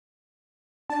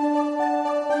Hey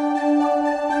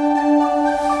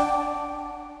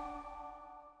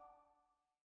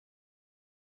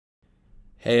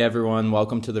everyone,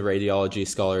 welcome to the Radiology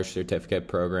Scholars Certificate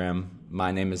Program.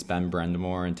 My name is Ben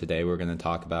Brendamore, and today we're going to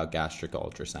talk about gastric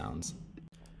ultrasounds.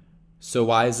 So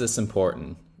why is this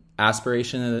important?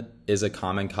 Aspiration is a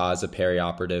common cause of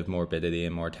perioperative morbidity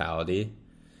and mortality,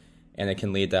 and it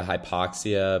can lead to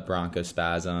hypoxia,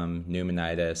 bronchospasm,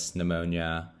 pneumonitis,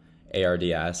 pneumonia,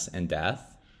 ARDS, and death.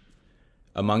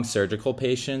 Among surgical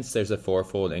patients, there's a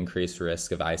 4-fold increased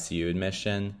risk of ICU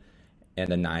admission and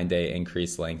a 9-day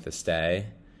increased length of stay,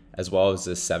 as well as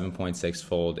a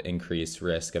 7.6-fold increased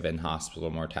risk of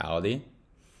in-hospital mortality.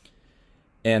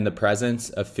 And the presence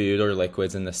of food or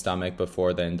liquids in the stomach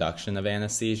before the induction of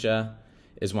anesthesia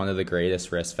is one of the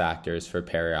greatest risk factors for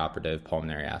perioperative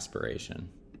pulmonary aspiration.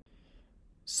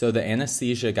 So the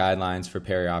anesthesia guidelines for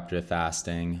perioperative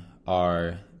fasting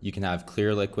are you can have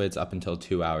clear liquids up until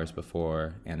 2 hours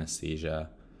before anesthesia,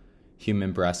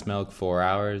 human breast milk 4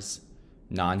 hours,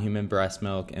 non-human breast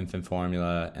milk, infant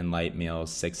formula, and light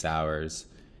meals 6 hours.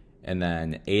 And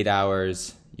then 8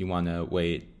 hours, you want to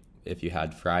wait if you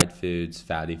had fried foods,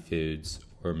 fatty foods,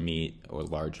 or meat or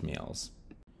large meals.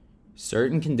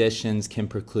 Certain conditions can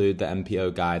preclude the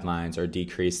MPO guidelines or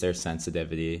decrease their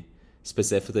sensitivity,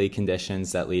 specifically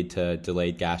conditions that lead to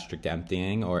delayed gastric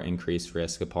emptying or increased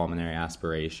risk of pulmonary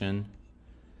aspiration.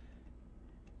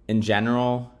 In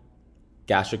general,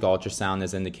 gastric ultrasound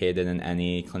is indicated in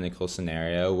any clinical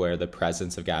scenario where the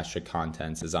presence of gastric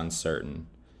contents is uncertain.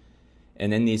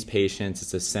 And in these patients,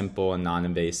 it's a simple and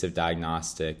non-invasive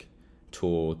diagnostic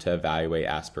tool to evaluate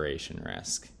aspiration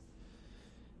risk.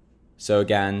 So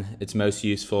again, it's most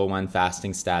useful when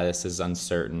fasting status is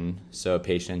uncertain. So a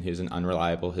patient who's an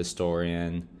unreliable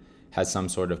historian, has some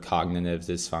sort of cognitive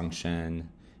dysfunction,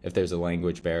 if there's a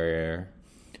language barrier,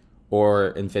 or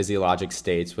in physiologic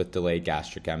states with delayed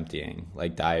gastric emptying,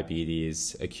 like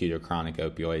diabetes, acute or chronic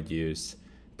opioid use,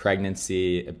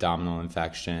 pregnancy, abdominal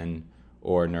infection,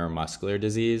 or neuromuscular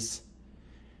disease.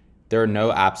 There are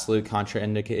no absolute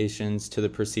contraindications to the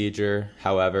procedure.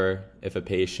 However, if a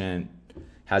patient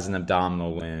has an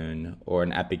abdominal wound or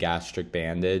an epigastric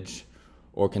bandage,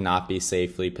 or cannot be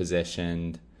safely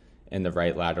positioned in the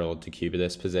right lateral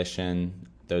decubitus position,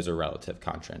 those are relative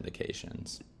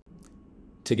contraindications.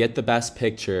 To get the best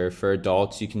picture, for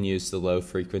adults, you can use the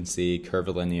low-frequency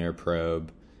curvilinear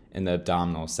probe in the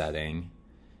abdominal setting.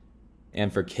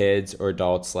 And for kids or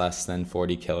adults less than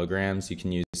 40 kilograms, you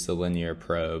can use the linear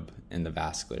probe in the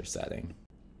vascular setting.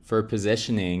 For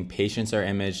positioning, patients are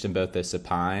imaged in both the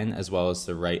supine as well as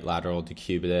the right lateral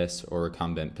decubitus or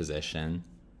recumbent position.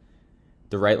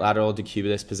 The right lateral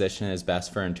decubitus position is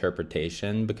best for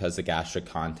interpretation because the gastric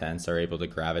contents are able to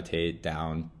gravitate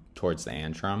down towards the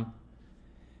antrum.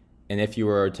 And if you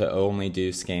were to only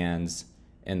do scans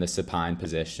in the supine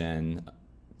position,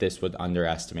 this would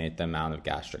underestimate the amount of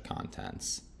gastric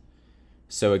contents.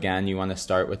 So again, you want to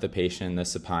start with the patient in the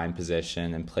supine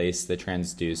position and place the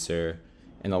transducer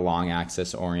in a long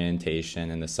axis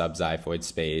orientation in the subxiphoid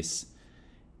space,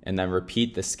 and then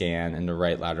repeat the scan in the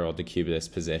right lateral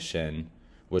decubitus position,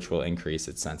 which will increase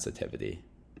its sensitivity.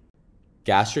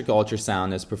 Gastric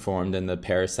ultrasound is performed in the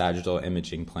parasagittal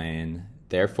imaging plane.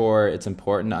 Therefore, it's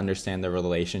important to understand the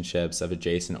relationships of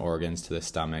adjacent organs to the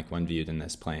stomach when viewed in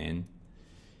this plane.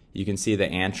 You can see the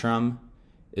antrum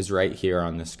is right here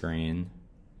on the screen.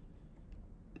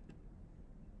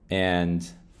 And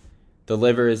the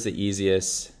liver is the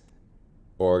easiest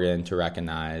organ to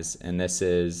recognize, and this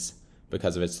is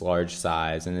because of its large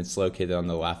size, and it's located on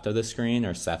the left of the screen,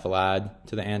 or cephalad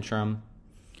to the antrum.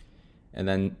 And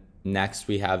then next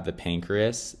we have the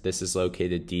pancreas. This is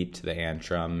located deep to the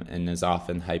antrum and is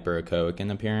often hyperechoic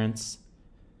in appearance.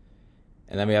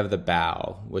 And then we have the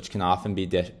bowel, which can often be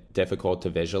difficult to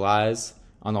visualize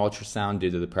on ultrasound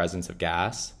due to the presence of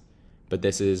gas, but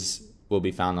this will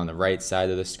be found on the right side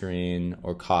of the screen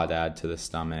or caudad to the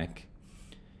stomach.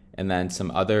 And then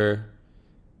some other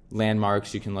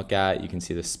landmarks you can look at. You can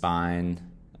see the spine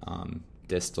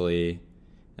distally,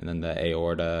 and then the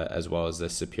aorta, as well as the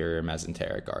superior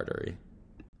mesenteric artery.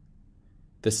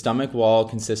 The stomach wall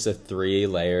consists of 3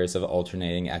 layers of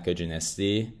alternating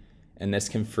echogenicity, and this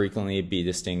can frequently be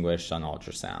distinguished on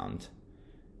ultrasound.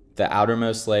 The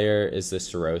outermost layer is the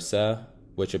serosa,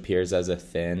 which appears as a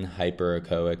thin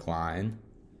hyperechoic line.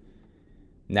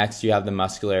 Next, you have the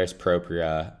muscularis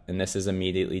propria, and this is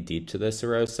immediately deep to the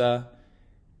serosa,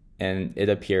 and it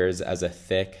appears as a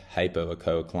thick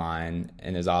hypoechoic line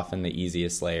and is often the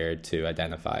easiest layer to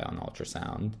identify on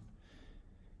ultrasound.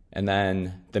 And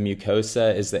then the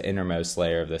mucosa is the innermost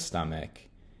layer of the stomach,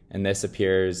 and this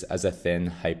appears as a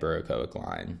thin hyperechoic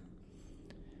line.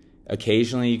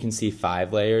 Occasionally, you can see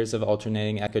 5 layers of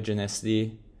alternating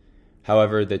echogenicity.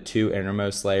 However, the 2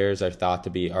 innermost layers are thought to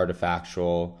be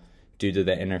artifactual due to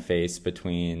the interface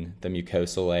between the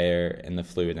mucosal layer and the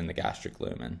fluid in the gastric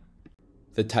lumen.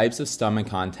 The types of stomach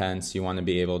contents you want to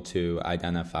be able to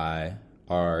identify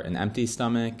are an empty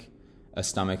stomach, a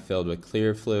stomach filled with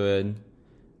clear fluid,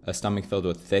 a stomach filled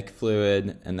with thick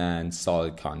fluid, and then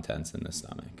solid contents in the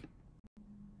stomach.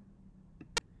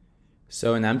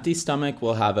 So an empty stomach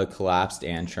will have a collapsed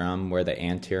antrum where the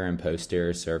anterior and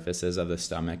posterior surfaces of the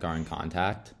stomach are in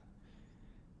contact.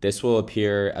 This will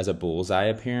appear as a bullseye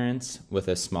appearance with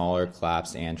a smaller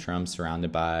collapsed antrum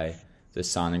surrounded by the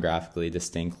sonographically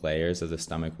distinct layers of the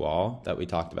stomach wall that we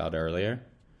talked about earlier.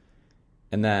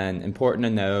 And then, important to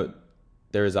note,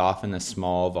 there is often a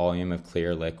small volume of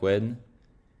clear liquid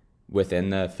within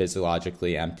the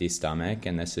physiologically empty stomach,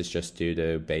 and this is just due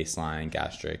to baseline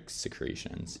gastric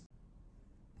secretions.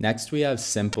 Next, we have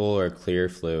simple or clear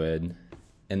fluid,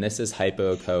 and this is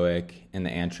hypoechoic, and the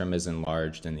antrum is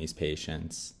enlarged in these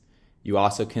patients. You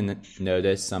also can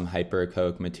notice some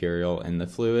hyperechoic material in the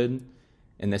fluid,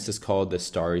 and this is called the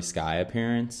starry sky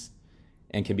appearance,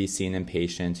 and can be seen in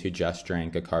patients who just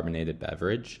drank a carbonated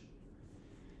beverage.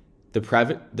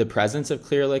 The presence of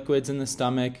clear liquids in the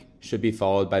stomach should be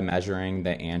followed by measuring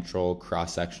the antral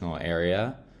cross-sectional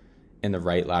area in the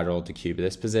right lateral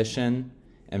decubitus position,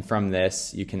 and from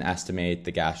this you can estimate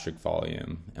the gastric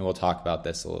volume, and we'll talk about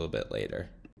this a little bit later.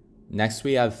 Next,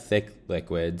 we have thick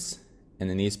liquids, and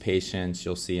in these patients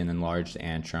you'll see an enlarged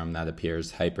antrum that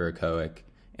appears hyperechoic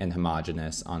and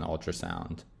homogeneous on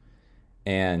ultrasound,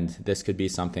 and this could be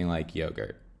something like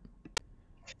yogurt.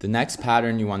 The next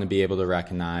pattern you want to be able to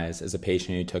recognize is a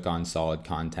patient who took on solid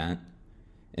content.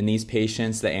 In these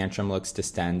patients, the antrum looks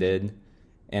distended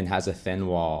and has a thin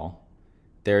wall.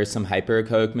 There is some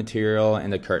hyperechoic material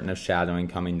and a curtain of shadowing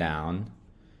coming down.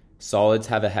 Solids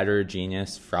have a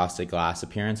heterogeneous frosted glass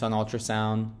appearance on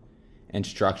ultrasound, and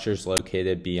structures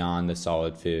located beyond the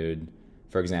solid food,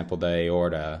 for example the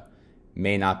aorta,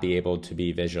 may not be able to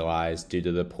be visualized due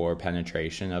to the poor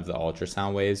penetration of the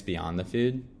ultrasound waves beyond the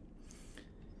food.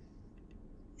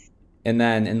 And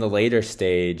then in the later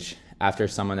stage, after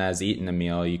someone has eaten a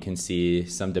meal, you can see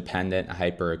some dependent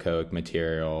hyperechoic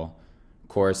material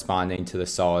corresponding to the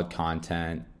solid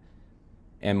content,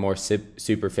 and more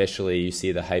superficially you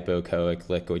see the hypoechoic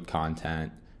liquid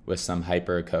content with some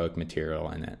hyperechoic material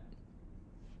in it.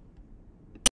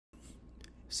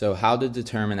 So how to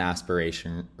determine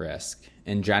aspiration risk?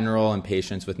 In general, in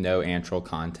patients with no antral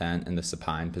content in the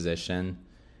supine position,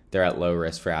 they're at low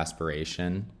risk for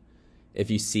aspiration. If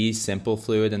you see simple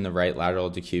fluid in the right lateral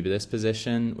decubitus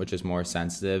position, which is more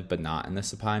sensitive but not in the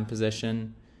supine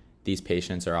position, these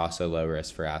patients are also low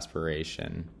risk for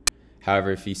aspiration.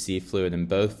 However, if you see fluid in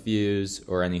both views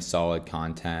or any solid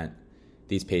content,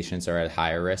 these patients are at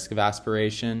higher risk of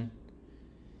aspiration.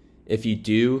 If you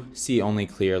do see only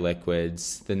clear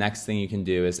liquids, the next thing you can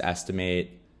do is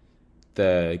estimate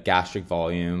the gastric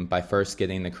volume by first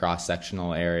getting the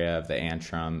cross-sectional area of the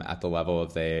antrum at the level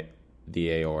of the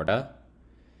aorta.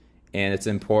 And it's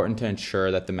important to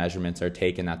ensure that the measurements are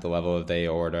taken at the level of the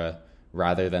aorta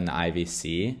rather than the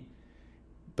IVC,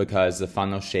 because the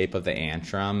funnel shape of the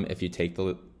antrum, if you take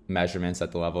the measurements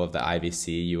at the level of the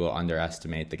IVC, you will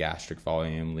underestimate the gastric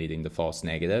volume, leading to false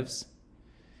negatives.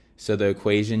 So the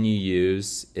equation you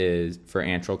use is for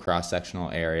antral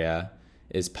cross-sectional area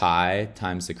is pi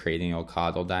times the cranial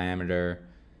caudal diameter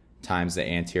times the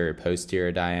anterior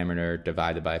posterior diameter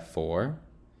divided by 4.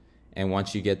 And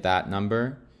once you get that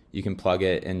number, you can plug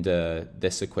it into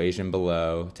this equation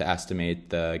below to estimate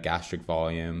the gastric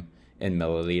volume in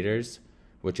milliliters,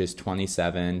 which is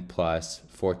 27 plus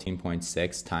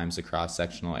 14.6 times the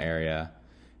cross-sectional area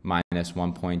minus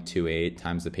 1.28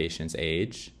 times the patient's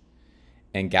age.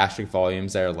 And gastric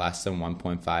volumes that are less than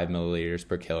 1.5 milliliters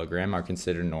per kilogram are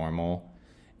considered normal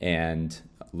and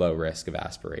low risk of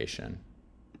aspiration.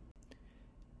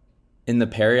 In the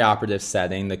perioperative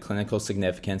setting, the clinical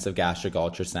significance of gastric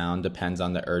ultrasound depends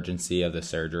on the urgency of the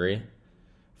surgery.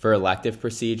 For elective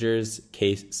procedures,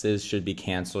 cases should be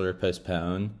canceled or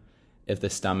postponed if the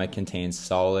stomach contains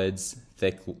solids,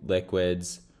 thick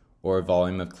liquids, or a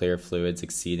volume of clear fluids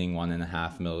exceeding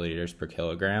 1.5 milliliters per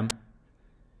kilogram.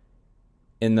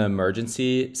 In the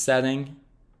emergency setting,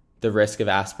 the risk of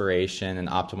aspiration and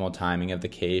optimal timing of the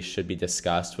case should be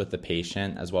discussed with the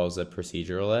patient as well as the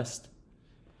proceduralist.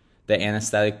 The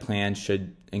anesthetic plan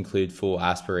should include full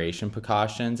aspiration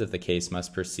precautions if the case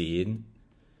must proceed.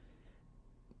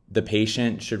 The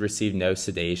patient should receive no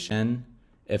sedation,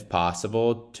 if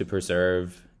possible, to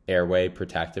preserve airway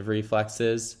protective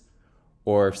reflexes,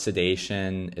 or if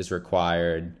sedation is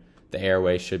required, the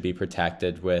airway should be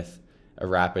protected with a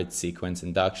rapid sequence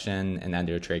induction and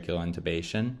endotracheal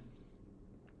intubation.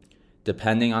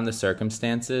 Depending on the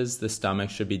circumstances, the stomach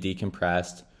should be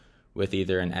decompressed with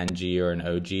either an NG or an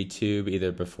OG tube,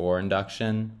 either before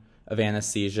induction of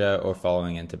anesthesia or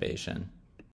following intubation.